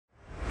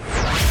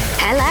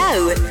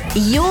Hello,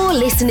 you're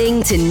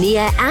listening to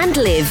Nia and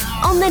Liv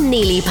on the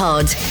Neely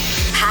Pod.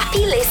 Happy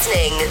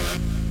listening.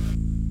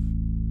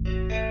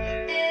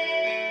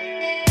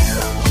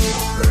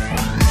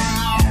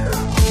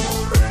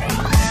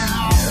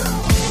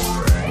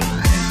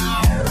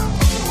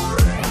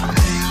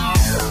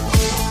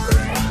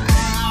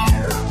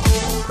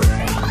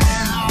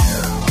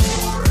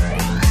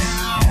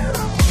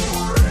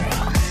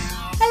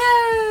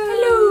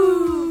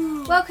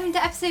 Welcome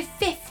to episode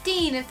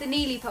 15 of the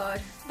Neely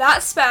Pod.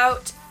 That's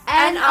spelt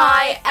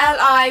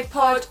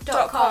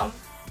NILIpod.com.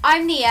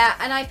 I'm Nia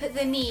and I put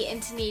the knee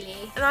into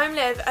Neely. And I'm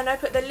Liv and I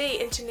put the Lee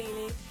into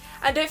Neely.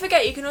 And don't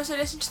forget you can also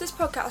listen to this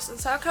podcast on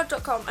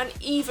SoundCloud.com and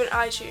even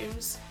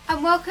iTunes.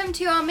 And welcome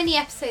to our mini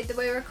episode that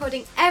we're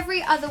recording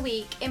every other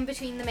week in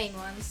between the main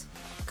ones.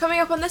 Coming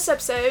up on this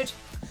episode,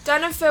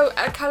 Dan and Phil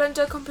at a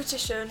calendar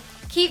competition.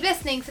 Keep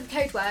listening for the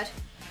code word.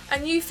 A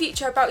new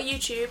feature about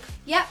YouTube.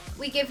 Yep,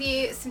 we give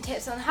you some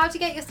tips on how to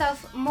get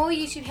yourself more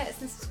YouTube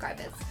hits and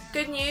subscribers.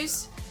 Good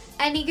news.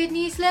 Any good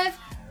news, Liv?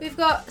 We've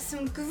got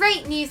some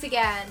great news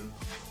again.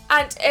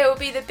 And it will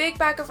be the big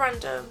bag of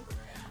random.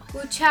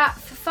 We'll chat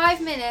for 5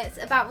 minutes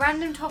about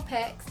random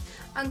topics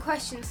and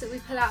questions that we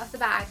pull out of the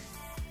bag.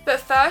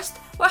 But first,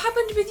 what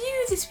happened with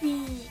you this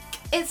week?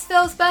 It's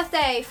Phil's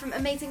birthday from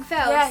Amazing Phil,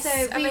 yes,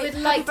 so we would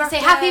happy like to birthday.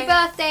 say happy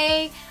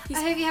birthday. He's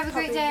I hope you have a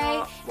great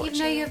day, even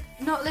though you're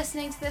not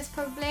listening to this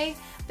probably.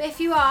 But if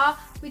you are,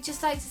 we'd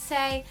just like to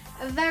say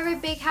a very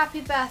big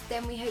happy birthday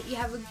and we hope you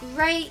have a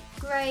great,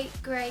 great,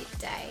 great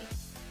day.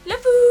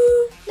 Love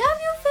you! Love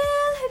you,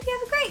 Phil! Hope you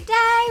have a great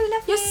day. We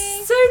love you.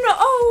 You're so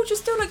not old, you're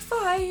still like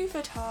 5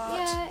 at heart.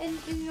 Yeah,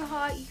 in your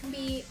heart you can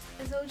be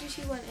as old as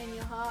you want in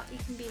your heart. You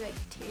can be like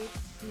 2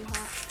 in your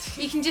heart.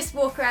 You can just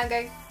walk around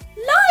going,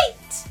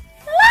 light!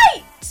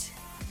 Light!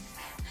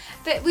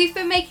 But we've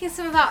been making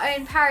some of our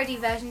own parody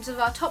versions of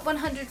our top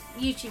 100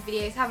 YouTube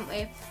videos, haven't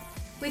we?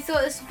 We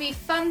thought this would be a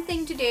fun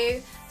thing to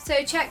do,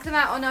 so check them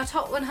out on our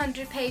top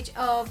 100 page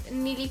of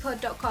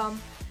neelypod.com.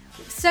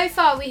 So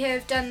far we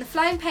have done the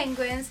Flying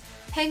Penguins,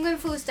 Penguin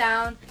Falls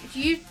Down,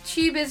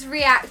 YouTubers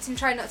React and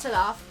Try Not to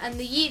Laugh, and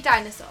the Yeet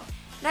Dinosaur.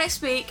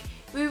 Next week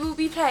we will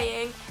be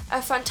playing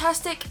a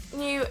fantastic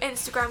new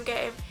Instagram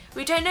game.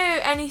 We don't know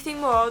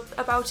anything more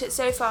about it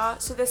so far,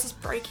 so this is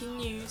breaking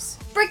news.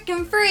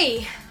 Breaking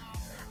free!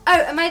 Oh,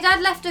 and my dad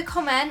left a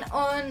comment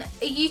on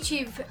a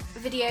YouTube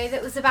video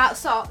that was about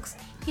socks.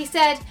 He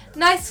said,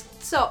 nice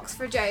socks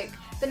for a joke,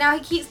 but now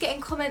he keeps getting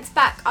comments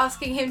back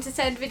asking him to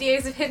send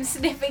videos of him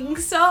sniffing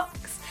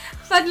socks.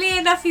 Funnily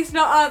enough, he's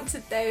not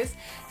answered those.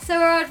 So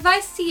our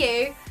advice to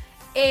you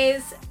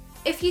is,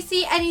 if you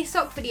see any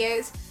sock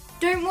videos,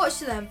 don't watch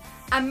them.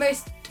 And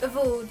most of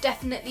all,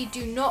 definitely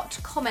do not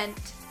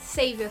comment.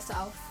 Save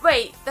yourself.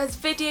 Wait, there's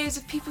videos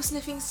of people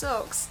sniffing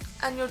socks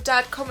and your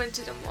dad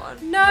commented on one?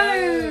 No!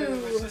 It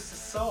was just a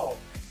sock.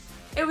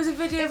 It was a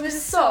video of a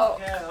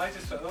sock. Yeah, I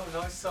just thought, oh,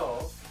 nice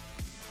sock.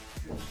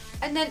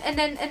 And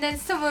then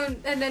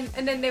someone and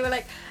then they were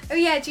like, oh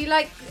yeah, do you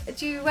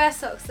wear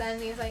socks then?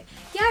 And he was like,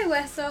 yeah, I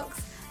wear socks.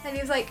 And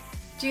he was like,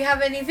 do you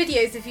have any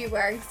videos of you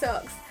wearing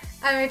socks?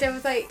 And my dad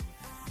was like,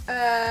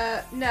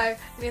 no. And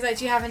he was like,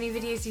 do you have any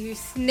videos of you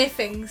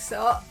sniffing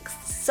socks?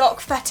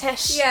 Sock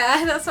fetish.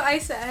 Yeah, that's what I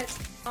said.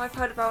 I've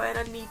heard about it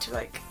and I need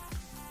to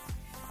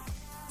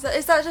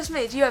Is that just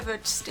me? Do you ever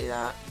just do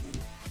that?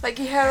 Like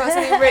you hear about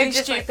something really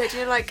Just stupid and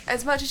you're like,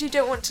 as much as you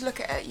don't want to look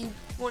at it, you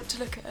want to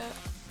look at it.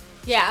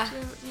 Yeah.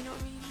 You know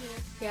what I mean?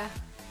 Yeah.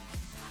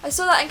 I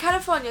saw that in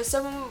California,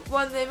 someone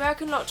won the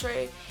American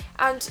lottery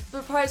and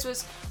the prize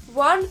was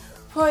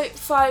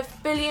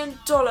 $1.5 billion.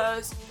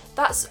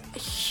 That's a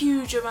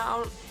huge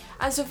amount.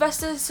 And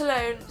Sylvester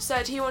Stallone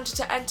said he wanted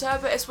to enter,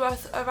 but it's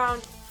worth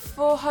around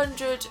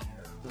 400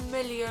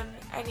 million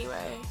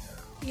anyway.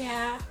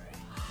 Yeah.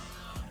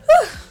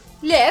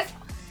 Liv,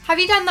 have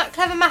you done that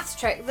clever maths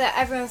trick that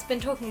everyone's been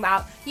talking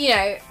about? You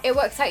know, it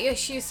works out your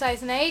shoe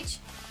size and age.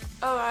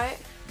 Alright.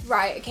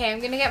 Right, okay, I'm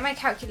going to get my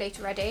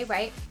calculator ready,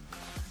 wait.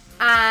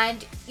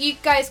 And you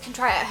guys can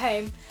try it at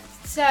home.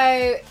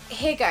 So,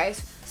 here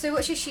goes. So,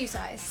 what's your shoe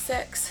size?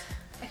 6.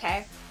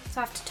 Okay,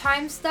 so I have to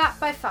times that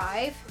by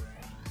 5.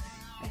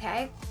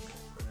 Okay.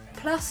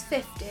 Plus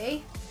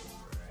 50.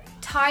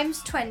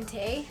 Times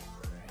 20.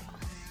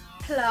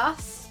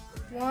 Plus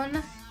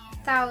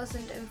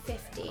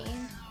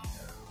 1015.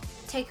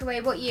 Take away,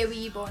 what year were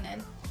you born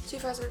in?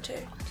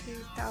 2002.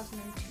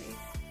 2002.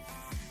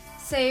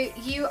 So,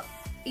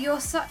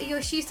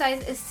 your shoe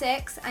size is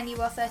 6 and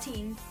you are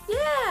 13.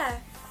 Yeah!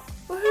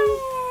 Woohoo!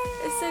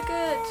 It's so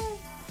good.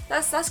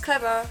 That's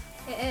clever.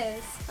 It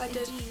is. I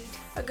did. Indeed.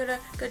 I'm gonna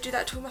go do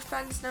that to all my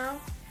friends now.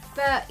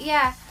 But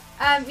yeah,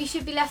 you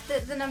should be left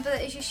the number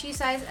that is your shoe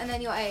size and then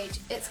your age.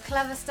 It's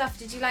clever stuff.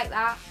 Did you like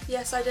that?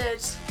 Yes, I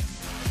did.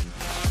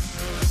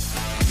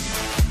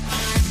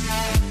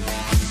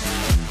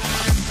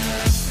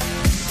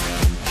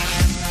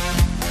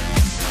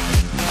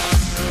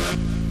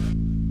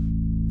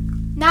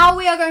 Now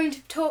we are going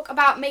to talk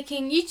about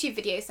making YouTube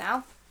videos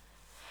now.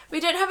 We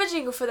don't have a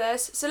jingle for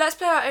this, so let's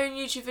play our own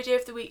YouTube video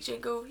of the week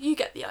jingle. You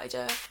get the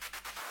idea.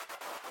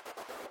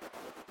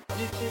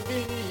 YouTube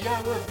video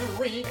of the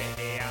week.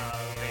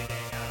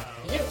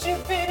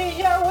 YouTube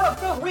video of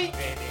the week.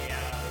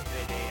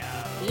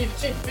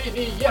 YouTube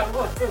video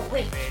of the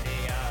week.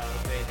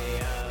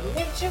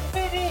 YouTube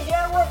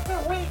video of the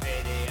week.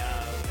 YouTube video of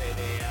the week.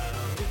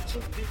 YouTube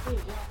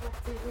video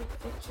of the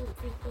week. YouTube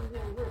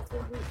video of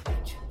the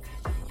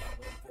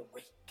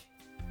week.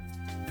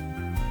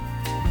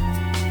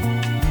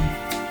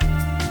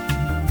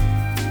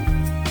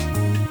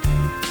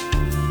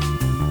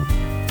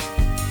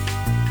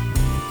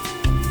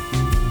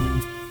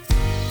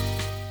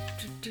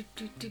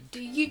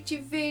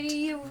 YouTube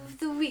video of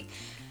the week.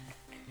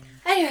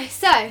 Anyway,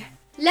 so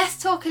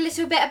let's talk a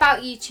little bit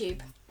about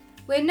YouTube.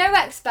 We're no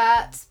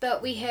experts,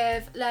 but we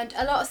have learned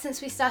a lot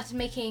since we started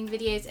making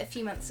videos a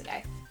few months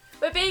ago.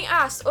 We're being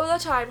asked all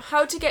the time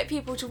how to get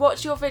people to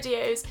watch your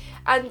videos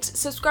and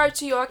subscribe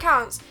to your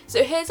accounts.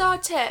 So here's our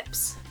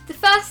tips. The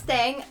first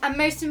thing and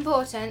most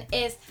important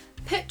is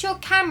put your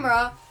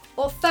camera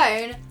or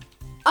phone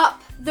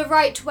up the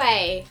right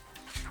way.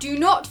 Do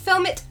not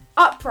film it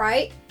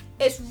upright.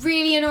 It's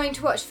really annoying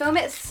to watch. Film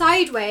it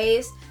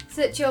sideways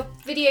so that your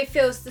video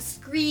fills the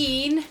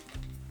screen.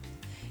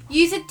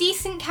 Use a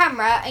decent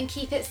camera and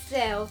keep it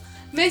still.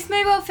 Most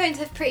mobile phones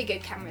have pretty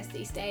good cameras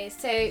these days,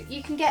 so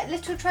you can get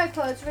little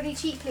tripods really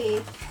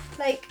cheaply.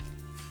 Like,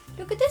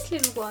 look at this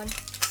little one.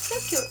 So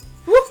cute.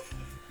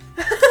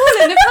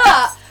 Falling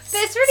apart. But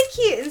it's really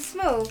cute and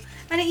small.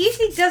 And it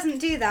usually doesn't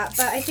do that,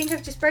 but I think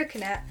I've just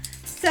broken it.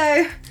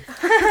 So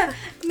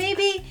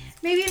maybe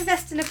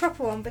invest in a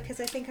proper one because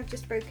I think I've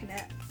just broken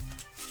it.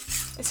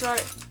 It's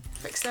right.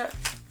 Fixed it.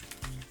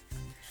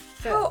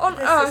 But How on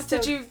this is earth still-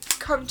 did you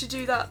come to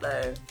do that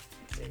though?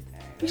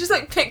 You just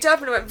like picked it up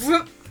and it went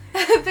whoop.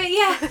 But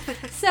yeah,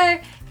 so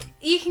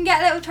you can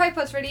get little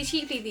tripods really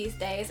cheaply these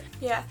days.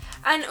 Yeah,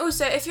 and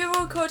also if you're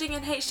recording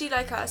in HD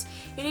like us,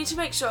 you need to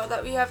make sure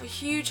that we have a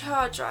huge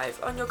hard drive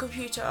on your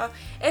computer.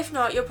 If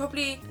not, you'll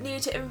probably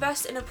need to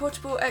invest in a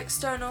portable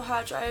external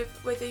hard drive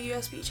with a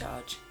USB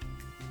charge.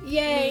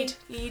 Yay.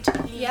 Lead,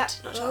 Yep.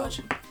 not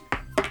charge.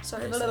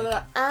 Sorry. Blah,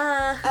 blah,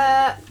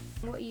 blah.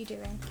 What are you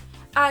doing?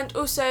 And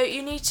also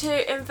you need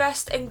to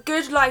invest in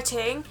good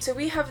lighting. So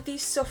we have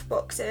these soft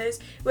boxes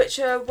which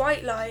are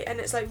white light and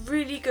it's like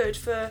really good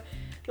for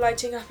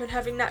lighting up and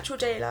having natural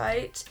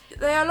daylight.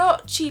 They are a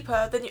lot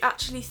cheaper than you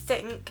actually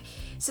think.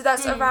 So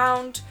that's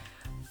around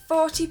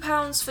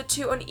 £40 for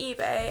 2 on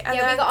eBay, and Yeah, we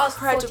they're got ours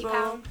for incredible.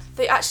 £40.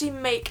 They actually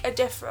make a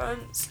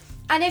difference.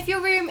 And if your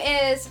room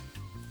is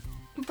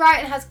bright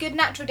and has good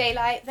natural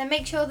daylight, then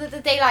make sure that the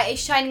daylight is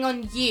shining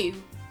on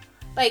you,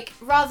 like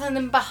rather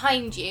than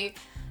behind you.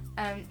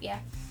 Yeah.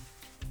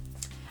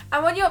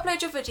 And when you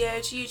upload your video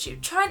to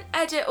YouTube, try and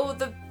edit all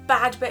the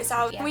bad bits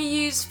out. Yeah. We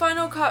use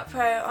Final Cut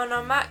Pro on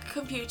our Mac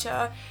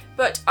computer,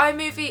 but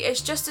iMovie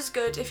is just as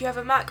good if you have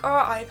a Mac or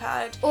an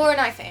iPad. Or an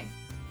iPhone.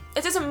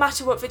 It doesn't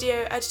matter what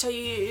video editor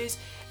you use,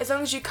 as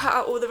long as you cut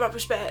out all the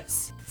rubbish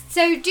bits.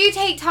 So do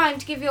take time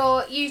to give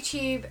your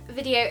YouTube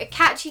video a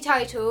catchy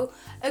title,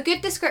 a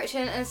good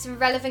description and some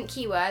relevant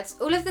keywords.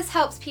 All of this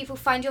helps people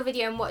find your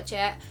video and watch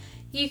it.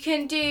 You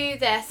can do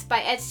this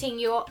by editing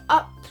your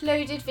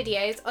uploaded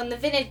videos on the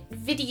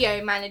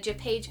Video Manager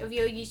page of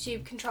your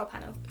YouTube control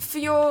panel. For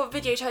your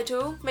video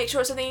title, make sure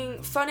it's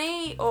something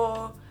funny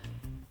or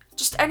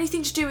just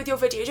anything to do with your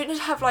video. You don't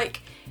just have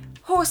like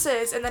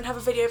horses and then have a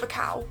video of a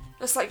cow.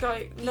 That's like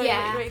no,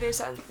 Yeah. make no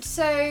sense.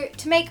 So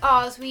to make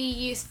ours, we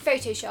use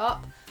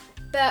Photoshop,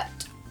 but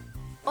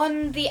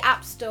on the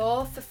App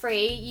Store for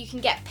free, you can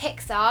get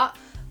PixArt,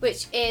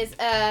 which is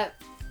a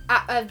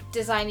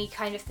designy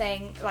kind of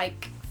thing,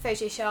 like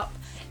Photoshop.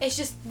 It's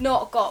just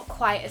not got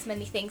quite as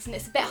many things, and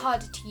it's a bit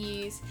harder to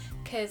use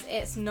because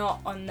it's not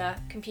on the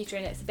computer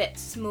and it's a bit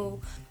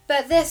small.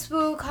 But this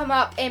will come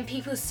up in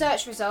people's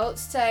search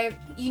results, so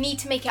you need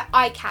to make it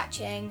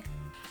eye-catching.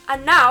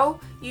 And now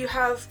you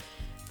have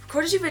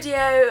recorded your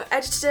video,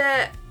 edited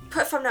it,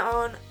 put a thumbnail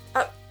on,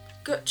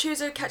 choose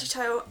a catchy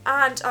title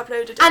and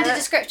uploaded it. And a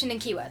description and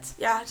keywords.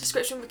 Yeah,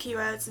 description with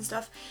keywords and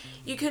stuff.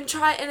 You can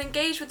try and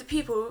engage with the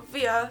people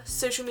via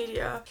social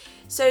media.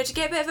 So to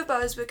get a bit of a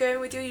buzz with going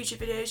with your YouTube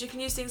videos, you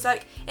can use things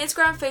like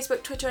Instagram,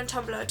 Facebook, Twitter and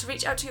Tumblr to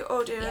reach out to your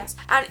audience.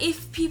 Yeah. And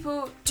if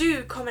people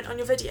do comment on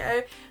your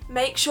video,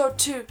 make sure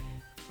to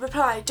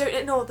reply, don't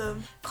ignore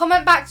them.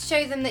 Comment back to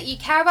show them that you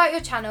care about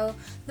your channel.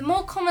 The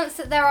more comments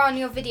that there are on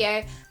your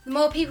video, the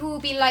more people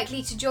will be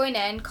likely to join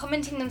in,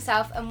 commenting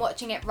themselves and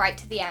watching it right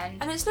to the end.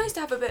 And it's nice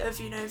to have a bit of,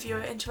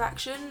 viewer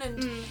interaction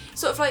and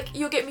sort of like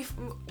you'll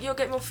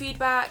get more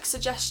feedback,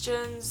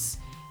 suggestions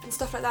and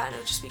stuff like that, and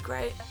it'll just be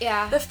great.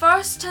 Yeah. The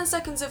first 10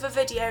 seconds of a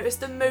video is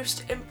the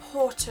most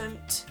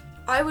important.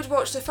 I would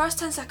watch the first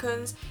 10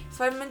 seconds.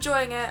 If I'm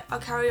enjoying it, I'll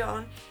carry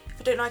on.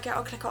 If I don't like it,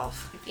 I'll click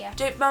off. Yeah.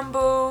 Don't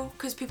mumble,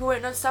 because people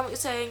won't understand what you're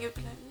saying. You'll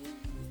be like,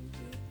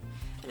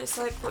 and it's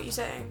like, what you're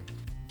saying.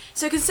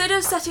 So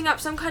consider setting up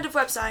some kind of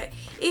website,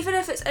 even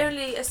if it's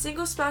only a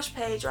single splash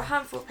page or a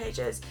handful of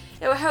pages.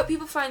 It will help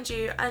people find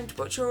you and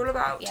what you're all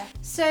about. Yeah.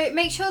 So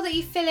make sure that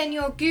you fill in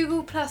your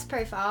Google Plus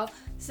profile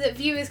so that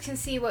viewers can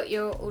see what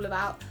you're all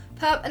about.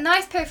 Put up a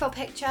nice profile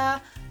picture,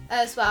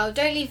 as well.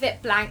 Don't leave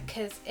it blank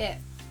because it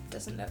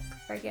doesn't look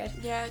very good.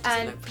 Yeah, it doesn't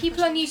And look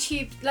people on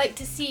YouTube like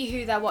to see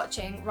who they're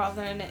watching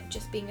rather than it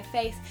just being a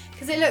face,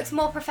 because it looks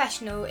more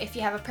professional if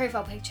you have a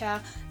profile picture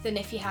than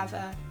if you have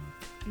a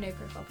no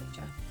profile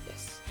picture.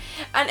 Yes.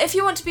 And if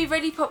you want to be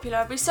really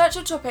popular, research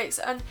your topics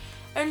and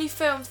only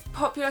film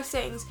popular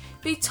things.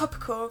 Be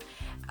topical,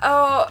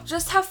 or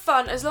just have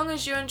fun as long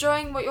as you're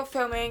enjoying what you're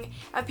filming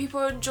and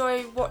people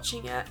enjoy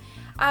watching it.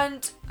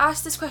 And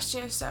ask this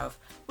question yourself: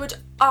 would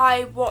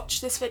I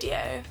watch this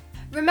video?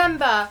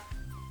 Remember,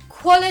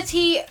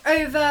 quality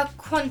over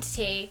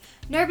quantity.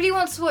 Nobody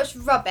wants to watch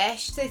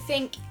rubbish, so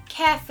think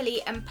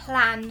carefully and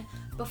plan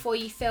before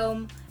you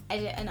film,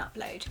 edit and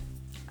upload.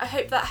 I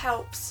hope that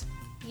helps.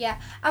 Yeah,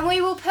 and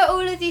we will put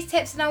all of these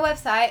tips on our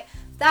website.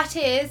 That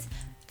is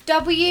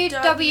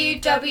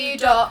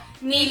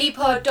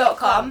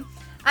www.neelypod.com.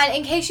 And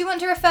in case you want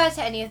to refer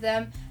to any of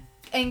them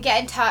and get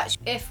in touch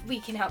if we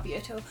can help you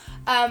at all,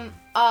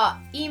 our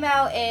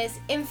email is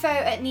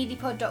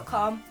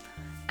info@neelypod.com,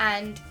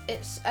 and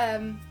it's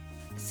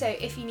so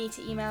if you need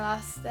to email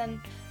us,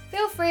 then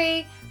feel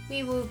free.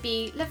 We will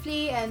be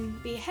lovely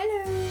and be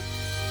hello.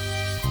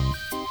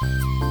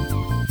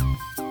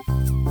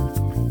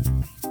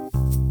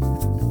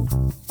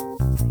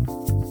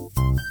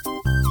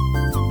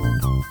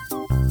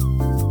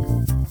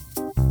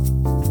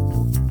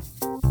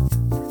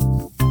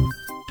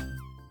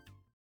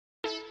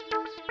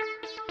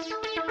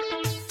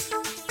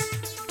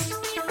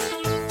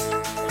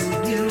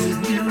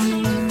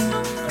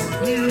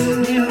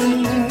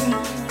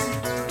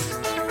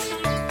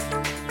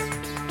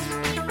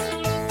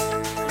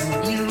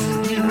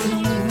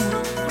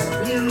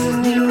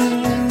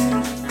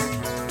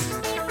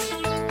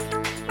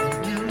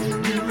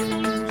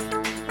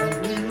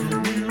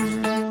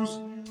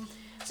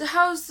 So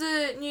how's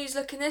the news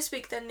looking this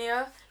week then,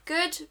 Nia?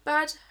 Good,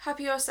 bad,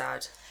 happy or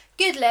sad?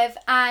 Good, Liv,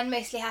 and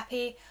mostly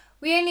happy.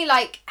 We only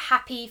like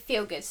happy,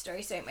 feel-good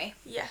stories, don't we?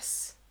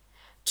 Yes.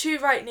 Too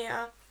right,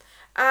 Nia.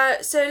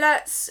 So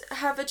let's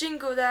have a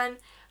jingle then.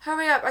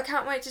 Hurry up, I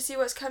can't wait to see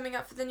what's coming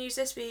up for the news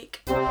this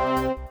week.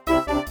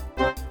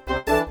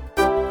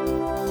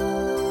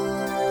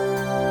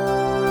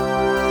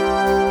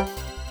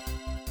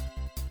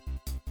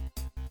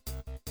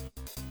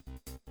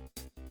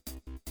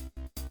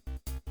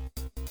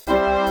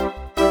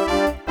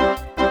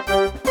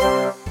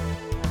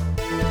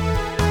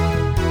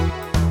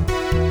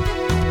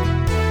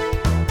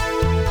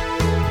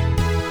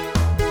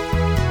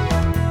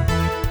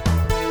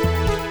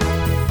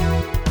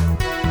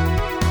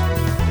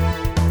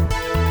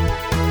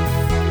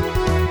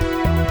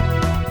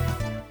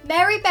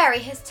 Mary Berry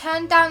has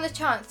turned down the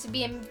chance to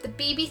be in the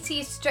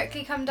BBC's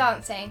Strictly Come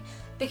Dancing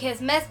because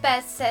Mez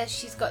Bez says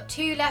she's got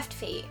 2 left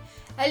feet.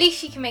 At least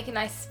she can make a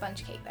nice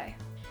sponge cake though.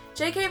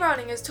 J.K.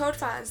 Rowling has told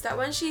fans that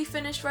when she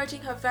finished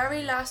writing her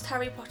very last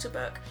Harry Potter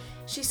book,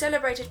 she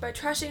celebrated by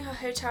trashing her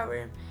hotel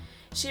room.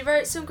 She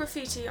wrote some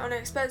graffiti on an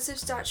expensive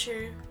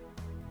statue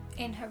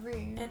In her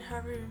room. in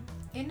her room.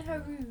 In her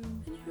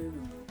room. In her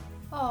room.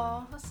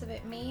 Oh, that's a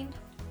bit mean.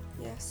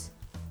 Yes.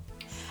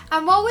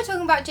 And while we're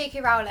talking about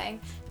J.K.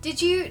 Rowling,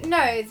 did you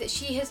know that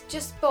she has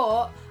just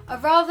bought a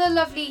rather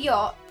lovely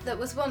yacht that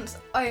was once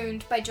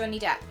owned by Johnny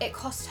Depp? It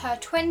cost her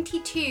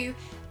 £22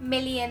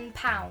 million.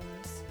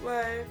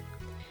 Whoa.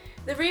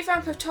 The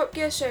revamp of Top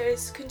Gear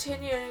shows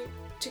continuing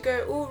to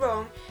go all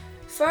wrong.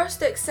 First,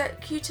 the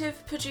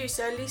executive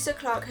producer Lisa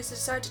Clark has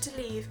decided to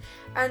leave,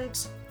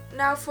 and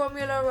now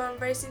Formula One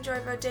racing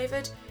driver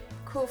David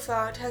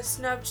Coulthard has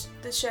snubbed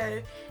the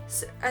show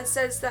and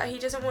says that he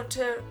doesn't want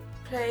to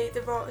play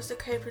the role as the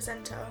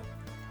co-presenter.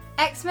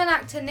 X-Men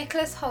actor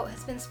Nicholas Hoult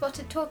has been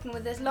spotted talking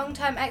with his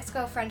longtime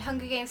ex-girlfriend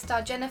Hunger Games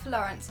star Jennifer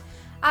Lawrence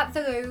at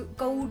the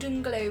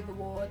Golden Globe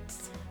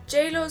Awards.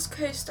 J-Law's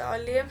co-star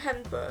Liam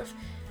Hemsworth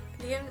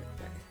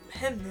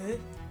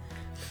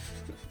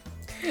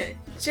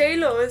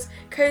J-Law's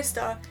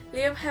co-star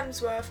Liam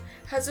Hemsworth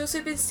has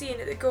also been seen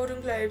at the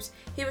Golden Globes.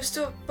 He was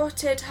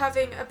spotted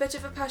having a bit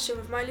of a passion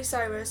with Miley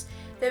Cyrus.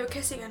 They were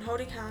kissing and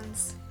holding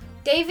hands.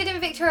 David and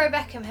Victoria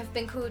Beckham have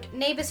been called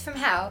neighbours from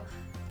hell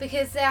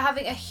because they are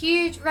having a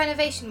huge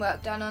renovation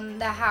work done on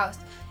their house,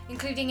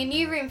 including a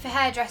new room for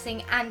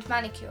hairdressing and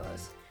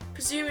manicures.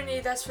 Presumably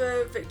that's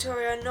for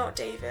Victoria, not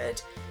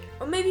David.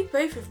 Or maybe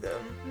both of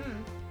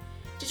them.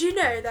 Did you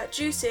know that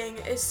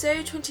juicing is so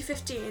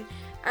 2015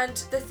 and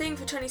the thing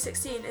for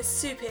 2016 is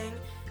souping?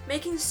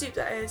 Making soup,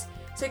 that is.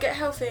 So get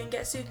healthy and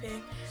get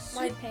souping.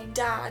 My Souping.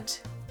 dad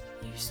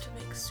used to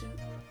make soup.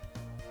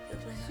 It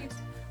was my dad.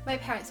 My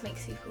parents make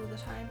soup all the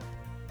time.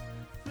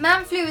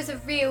 Man flu is a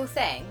real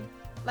thing,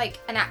 like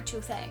an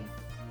actual thing.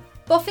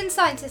 Boffin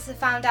scientists have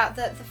found out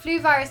that the flu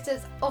virus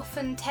does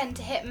often tend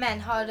to hit men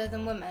harder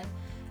than women,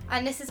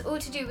 and this is all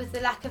to do with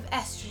the lack of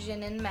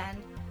estrogen in men.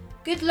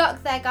 Good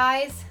luck there,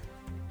 guys.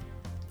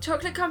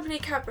 Chocolate company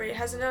Cadbury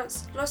has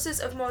announced losses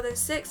of more than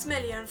 6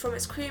 million from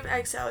its cream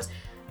egg sales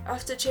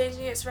after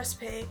changing its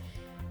recipe.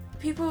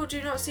 People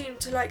do not seem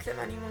to like them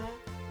anymore.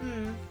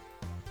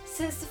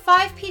 Since the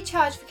 5p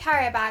charge for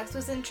carrier bags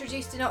was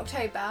introduced in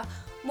October,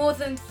 more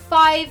than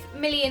 5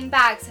 million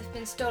bags have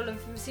been stolen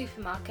from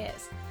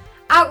supermarkets.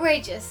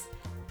 Outrageous,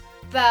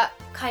 but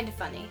kind of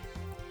funny.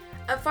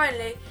 And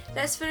finally,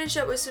 let's finish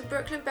up with some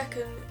Brooklyn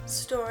Beckham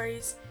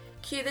stories.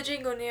 Cue the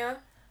jingle, Nia.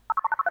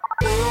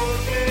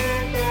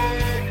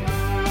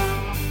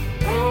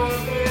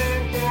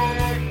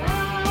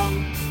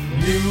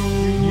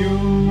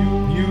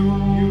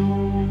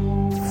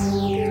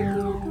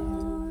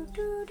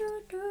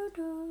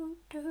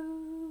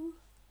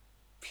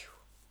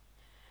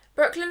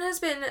 Brooklyn has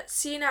been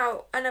seen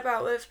out and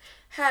about with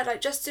hair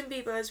like Justin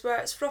Bieber's, where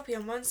it's floppy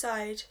on one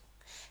side.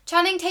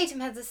 Channing Tatum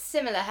has a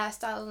similar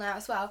hairstyle now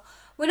as well.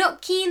 We're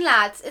not keen,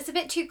 lads. It's a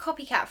bit too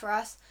copycat for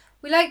us.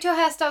 We liked your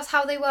hairstyles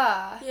how they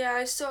were. Yeah,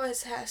 I saw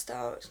his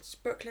hairstyle. It's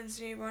Brooklyn's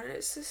new one.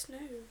 It's just no.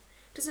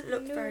 Doesn't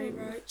look very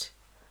right.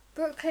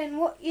 Brooklyn,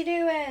 what you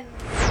doing?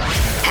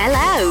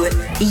 Hello,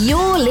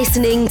 you're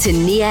listening to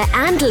Nia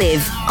and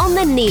Liv on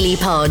the Neely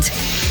Pod.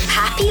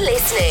 Happy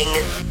listening.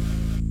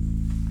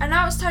 And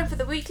now it's time for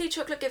the weekly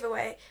chocolate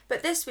giveaway.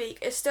 But this week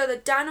is still the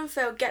Dan and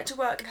Phil Get to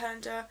Work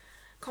calendar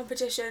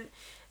competition.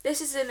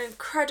 This is an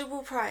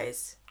incredible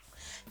prize.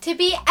 To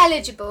be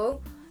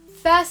eligible,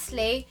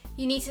 firstly,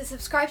 you need to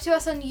subscribe to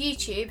us on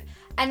YouTube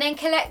and then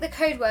collect the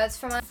code words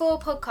from our 4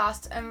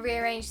 podcasts and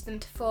rearrange them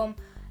to form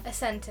a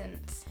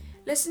sentence.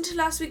 Listen to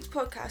last week's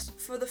podcast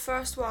for the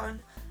first one.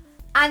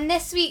 And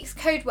this week's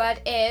code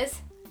word is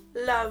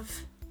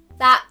Love.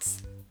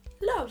 that's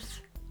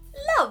Love.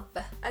 love.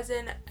 As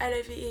in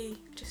L-O-V-E.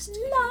 Just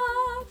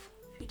Love.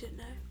 if you didn't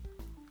know.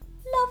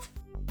 Love.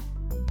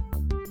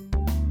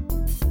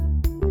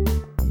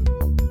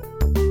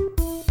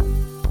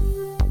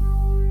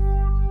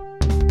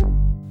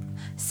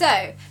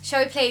 So,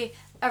 shall we play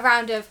a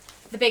round of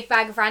the big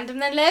bag of random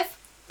then, Liv?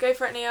 Go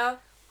for it, Nia.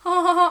 Ha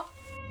ha ha.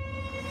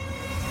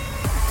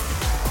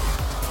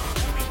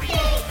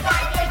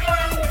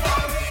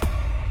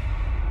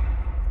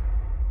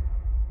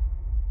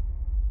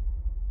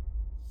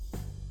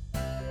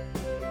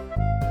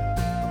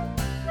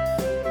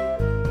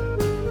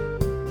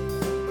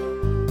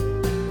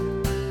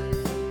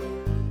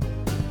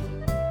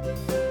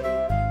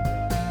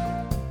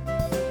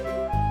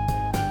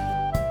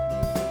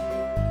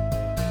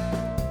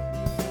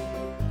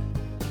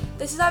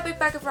 This is our big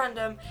bag of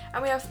random,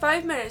 and we have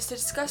 5 minutes to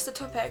discuss the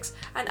topics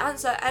and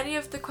answer any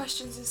of the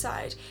questions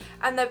inside,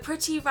 and they're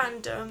pretty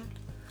random.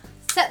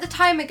 Set the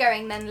timer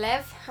going then,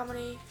 Liv. How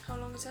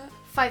long is that?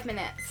 5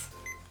 minutes.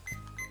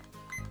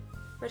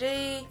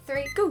 Ready?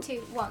 3,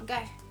 2, 1, go.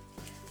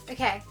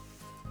 Okay.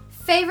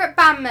 Favourite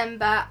band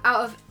member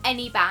out of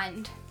any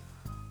band?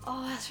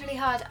 Oh, that's really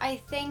hard. I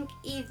think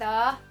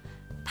either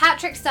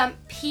Patrick Stump,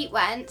 Pete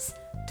Wentz,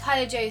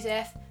 Tyler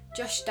Joseph,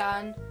 Josh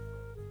Dunn,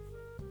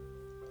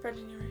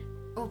 Brendan Urie.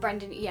 or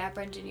Brendan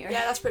Urie.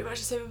 Yeah, that's pretty much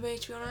the same with me,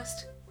 to be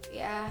honest.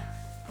 Yeah,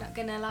 not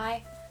gonna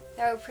lie.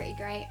 They're all pretty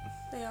great.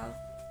 They are.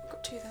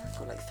 Got 2 there.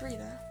 Got like 3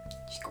 there.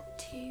 She's got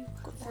 2.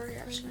 Got 3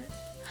 actually.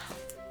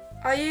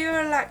 Are you a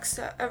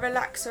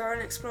relaxer or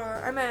an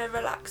explorer? I'm a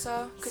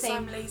relaxer because Same.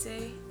 I'm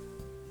lazy.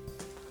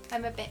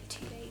 I'm a bit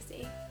too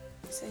lazy.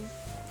 Same.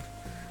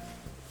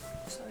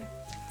 Sorry.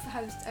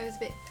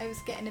 I was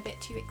getting a bit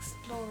too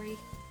explory.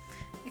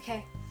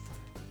 Okay.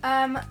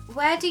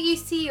 Where do you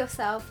see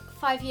yourself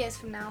 5 years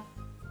from now?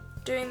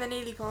 Doing the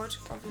Neely Pod,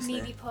 obviously.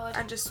 Neely Pod.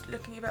 And just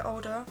looking a bit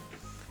older.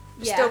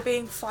 Yeah. Still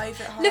being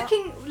 5 at heart.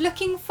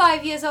 Looking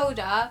 5 years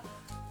older,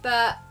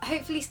 but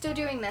hopefully still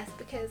doing this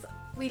because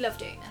we love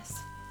doing this.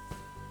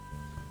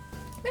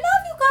 We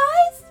love you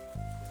guys.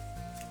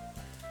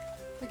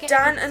 We're getting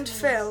Dan really and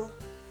small. Phil.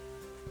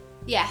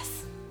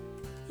 Yes.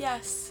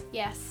 Yes.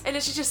 Yes. It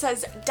literally just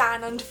says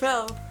Dan and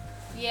Phil.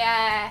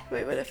 Yeah.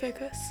 Wait, will it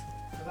focus?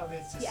 But that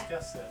means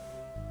discuss it.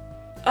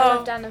 I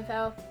love Dan and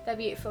Phil. They're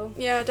beautiful.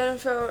 Yeah, Dan and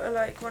Phil are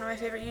like one of my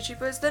favourite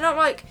YouTubers. They're not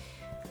like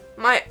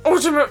my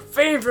ultimate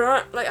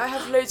favourite. Like I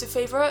have loads of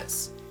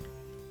favourites.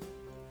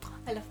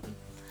 I love them.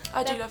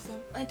 I do love them.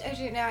 I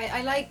don't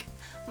know.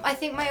 I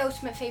think my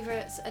ultimate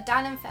favourites are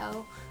Dan and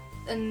Phil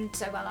and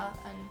Zoella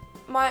and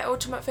My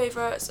ultimate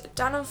favourites are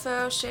Dan and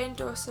Phil, Shane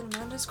Dawson,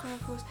 Amanda's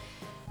Chronicles.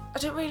 I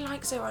don't really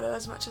like Zoella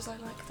as much as I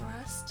like the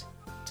rest,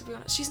 to be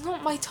honest. She's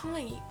not my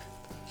type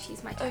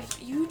she's my type. of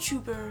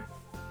YouTuber.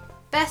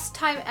 Best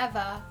time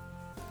ever.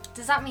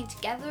 Does that mean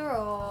together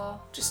or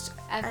Just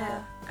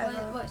ever? ever.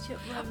 What's your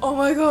Oh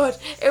my god,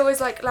 it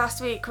was like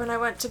last week when I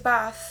went to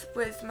Bath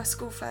with my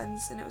school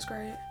friends and it was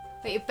great.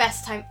 But your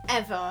best time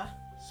ever?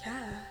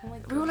 Yeah. Oh my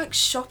We were like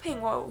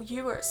shopping while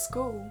you were at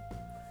school.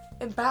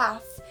 In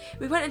Bath.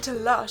 We went into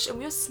Lush and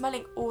we were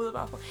smelling all the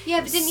Bath. Yeah, It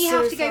but was didn't you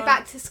so have to go fun.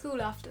 back to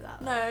school after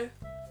that? No.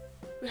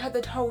 We had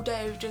the whole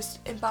day just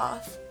in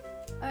Bath.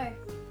 Oh.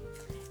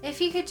 If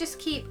you could just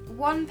keep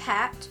one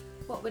pet,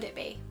 what would it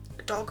be?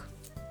 A dog.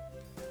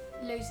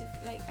 Loads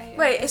of like.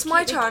 Wait, it's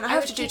my keep a- turn. I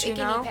have would to do keep a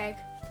 2 now. guinea pig.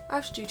 I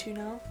have to do 2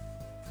 now.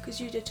 Because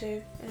you did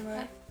 2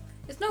 anyway.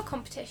 It's not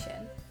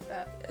competition,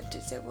 but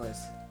It was.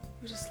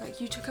 It was just like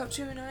you took up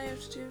 2 and I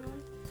have to do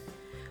 1.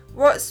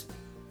 What's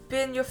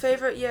been your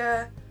favourite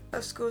year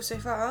of school so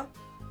far?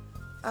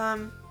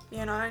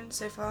 Year 9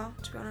 so far,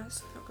 to be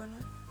honest. Not gonna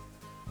lie.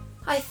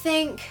 I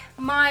think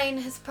mine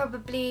has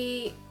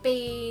probably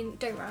been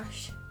Don't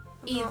Rush.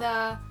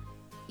 Either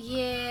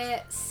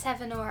year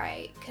 7 or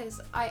 8,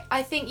 because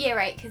I think year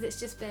 8 because it's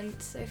just been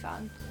so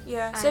fun.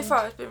 Yeah, so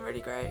far it's been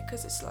really great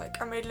because it's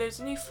like I made loads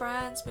of new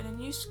friends, been in a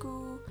new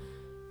school,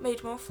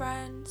 made more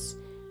friends,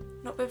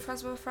 not been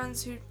friends with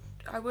friends who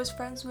I was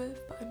friends with,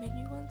 but I made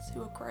new ones who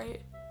were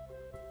great.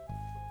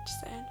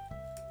 Just saying.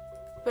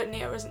 But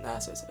Nia isn't there,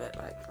 so it's a bit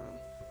like,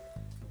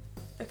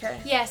 okay.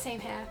 Yeah, same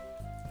here.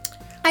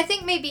 I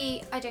think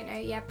maybe, I don't know,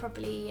 yeah,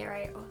 probably year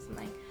 8 or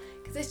something,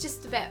 because it's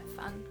just a bit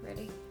fun,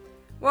 really.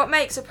 What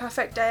makes a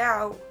perfect day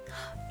out?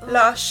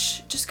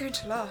 Lush. Just going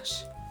to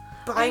Lush.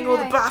 Buying all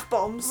the bath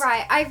bombs.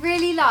 Right, I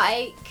really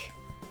like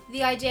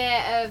the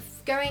idea of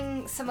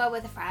going somewhere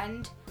with a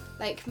friend,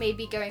 like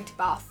maybe going to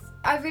Bath.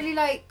 I really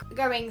like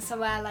going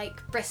somewhere like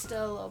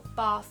Bristol or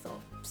Bath or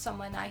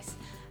somewhere nice,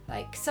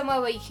 like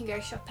somewhere where you can go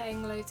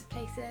shopping, loads of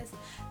places.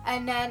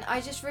 And then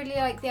I just really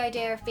like the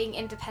idea of being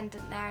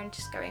independent there and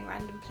just going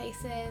random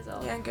places.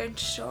 Or Yeah, and going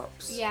to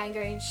shops. Yeah, and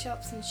going to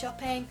shops and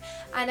shopping.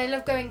 And I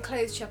love going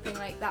clothes shopping,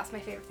 like that's my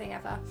favourite thing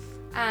ever.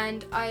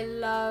 And I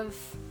love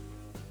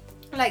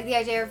like the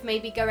idea of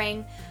maybe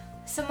going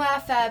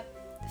somewhere for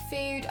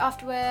food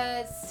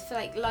afterwards, for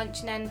like lunch,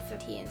 and then for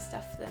tea and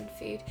stuff, then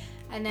food.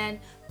 And then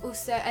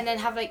also, and then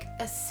have like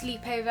a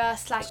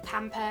sleepover /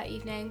 pamper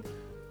evening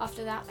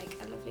after that, like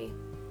a lovely...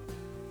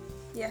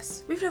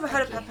 Yes. We've never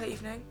had a pamper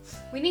evening.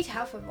 We need to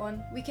have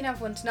one. We can have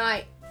one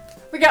tonight.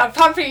 We're going to have a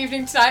pamper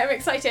evening tonight. I'm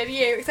excited. Are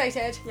you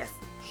excited? Yes.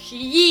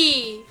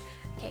 Yee!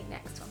 Okay,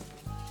 next one.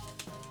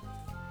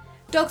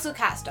 Dogs or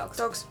cats? Dogs.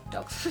 Dogs.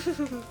 Dogs.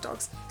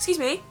 Dogs. Excuse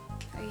me.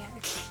 Oh yeah.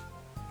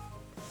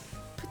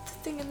 Put the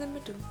thing in the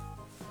middle,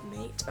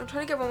 mate. I'm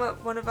trying to get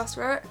one of us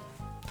wrote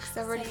because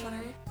they're really Same.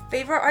 funny.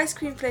 Favourite ice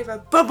cream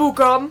flavour?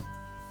 Bubblegum.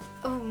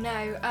 Oh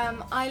no.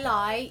 I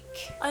like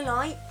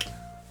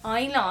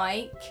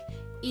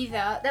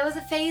either. There was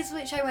a phase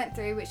which I went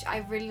through which I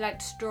really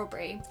liked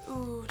strawberry.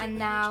 Ooh. And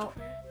now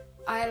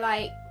I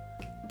like.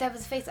 There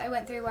was a phase that I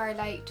went through where I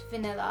liked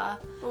vanilla.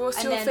 What's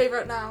and your then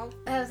favourite now?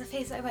 There was a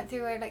phase that I went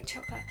through where I liked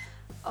chocolate.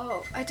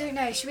 Oh, I don't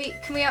know.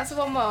 Can we answer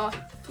one more?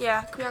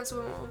 Yeah, can we answer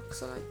one more?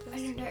 Because I like I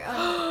this. don't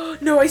know.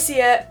 No, I see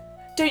it.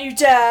 Don't you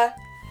dare.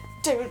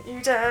 Don't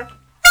you dare.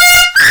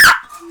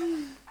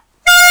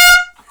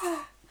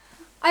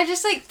 I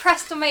just like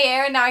pressed on my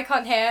ear and now I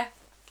can't hear.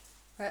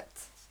 What?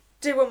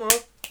 Do one more.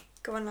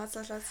 Go on, lads.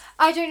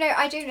 I don't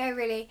know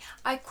really.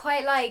 I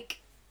quite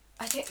like,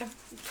 I don't know,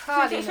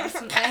 praline or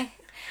something.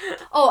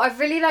 Oh, I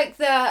really like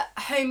the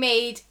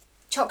homemade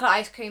chocolate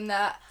ice cream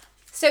that,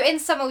 so in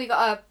summer we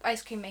got a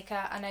ice cream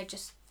maker and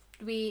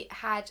we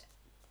had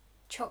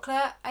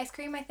chocolate ice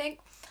cream, I think,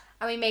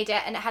 and we made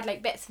it and it had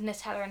like bits of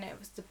Nutella and it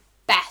was the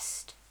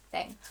best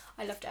thing.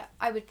 I loved it.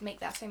 I would make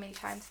that so many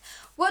times.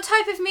 What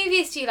type of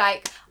movies do you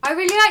like? I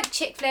really like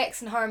chick flicks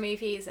and horror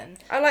movies, and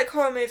I like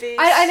horror movies.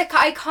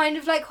 I kind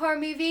of like horror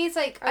movies.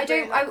 Like I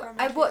don't like horror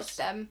I movies. watch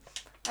them.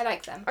 I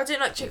like them. I don't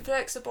like chick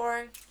flicks. They're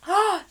boring.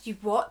 You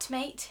what,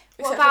 mate? Except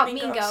What for about Mean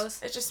Mean Girls?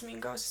 It's just Mean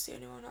Girls is the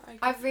only one that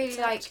I really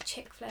accept. like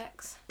chick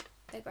flicks.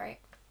 They're great.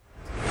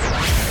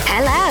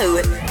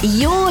 Hello,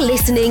 you're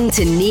listening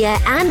to Nia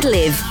and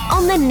Liv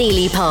on the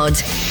Neely Pod.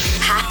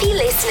 Happy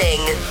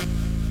listening.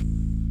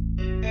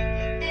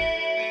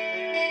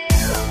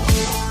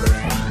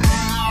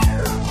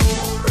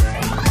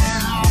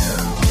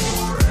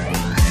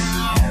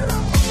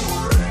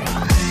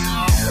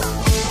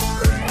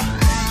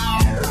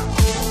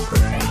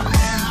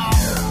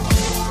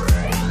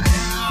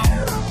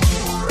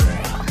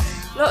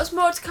 Lots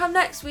more to come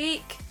next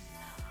week.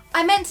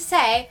 I meant to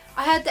say,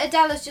 I heard that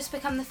Adele has just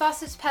become the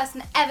fastest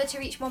person ever to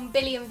reach 1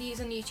 billion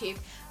views on YouTube.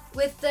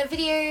 With the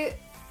video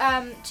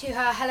to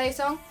her Hello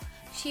song,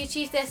 she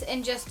achieved this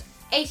in just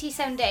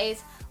 87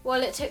 days,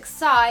 while it took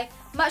Psy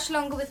much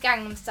longer with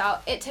Gangnam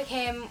Style. It took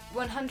him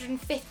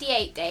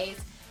 158 days.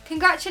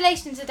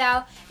 Congratulations,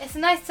 Adele. It's a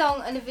nice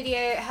song and the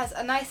video has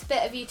a nice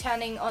bit of you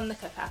turning on the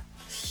cooker.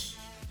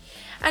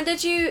 And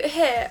did you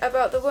hear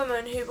about the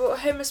woman who bought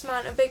a homeless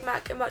man a Big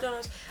Mac at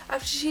McDonald's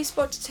after she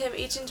spotted him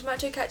eating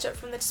tomato ketchup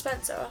from the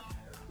dispenser?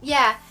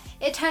 Yeah,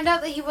 it turned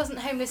out that he wasn't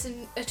homeless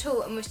at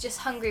all and was just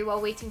hungry while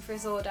waiting for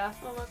his order.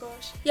 Oh my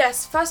gosh.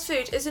 Yes, fast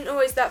food isn't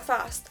always that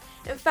fast.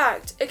 In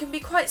fact, it can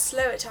be quite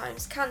slow at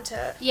times, can't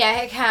it?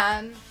 Yeah, it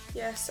can,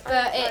 Yes, I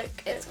but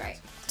like it's great.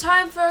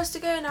 Time for us to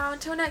go now.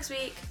 Until next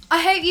week.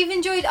 I hope you've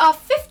enjoyed our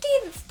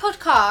 15th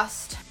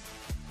podcast.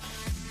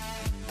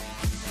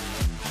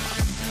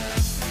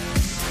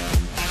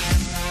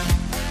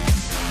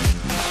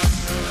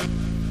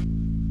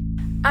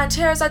 And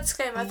here is our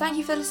disclaimer. Thank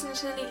you for listening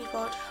to the Neely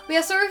Pod. We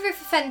are sorry if we've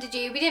offended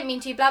you. We didn't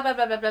mean to. Blah blah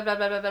blah blah blah blah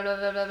blah blah blah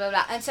blah blah blah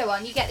blah, and so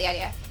on. You get the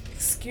idea.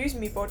 Excuse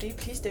me, body.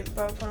 Please don't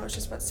bow upon. I was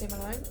just about to say my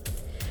line.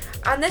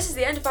 And this is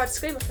the end of our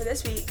disclaimer for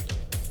this week.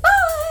 Bye.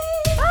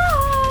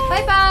 Bye.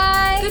 Bye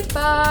bye.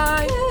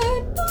 Goodbye.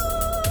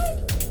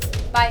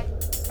 Bye.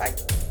 Bye.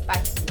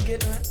 Bye.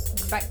 Good night.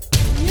 Bye.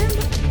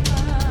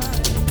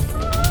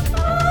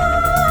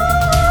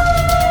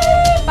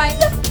 Bye.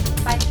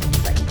 Bye. Bye.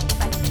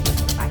 Bye.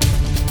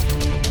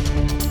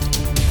 Bye.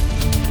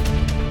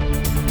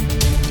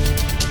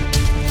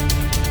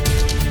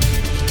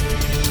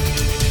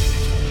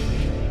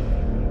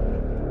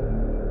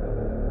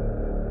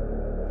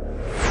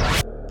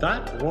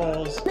 That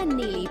was The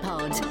Neely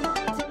Pod.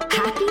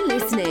 Happy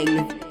listening.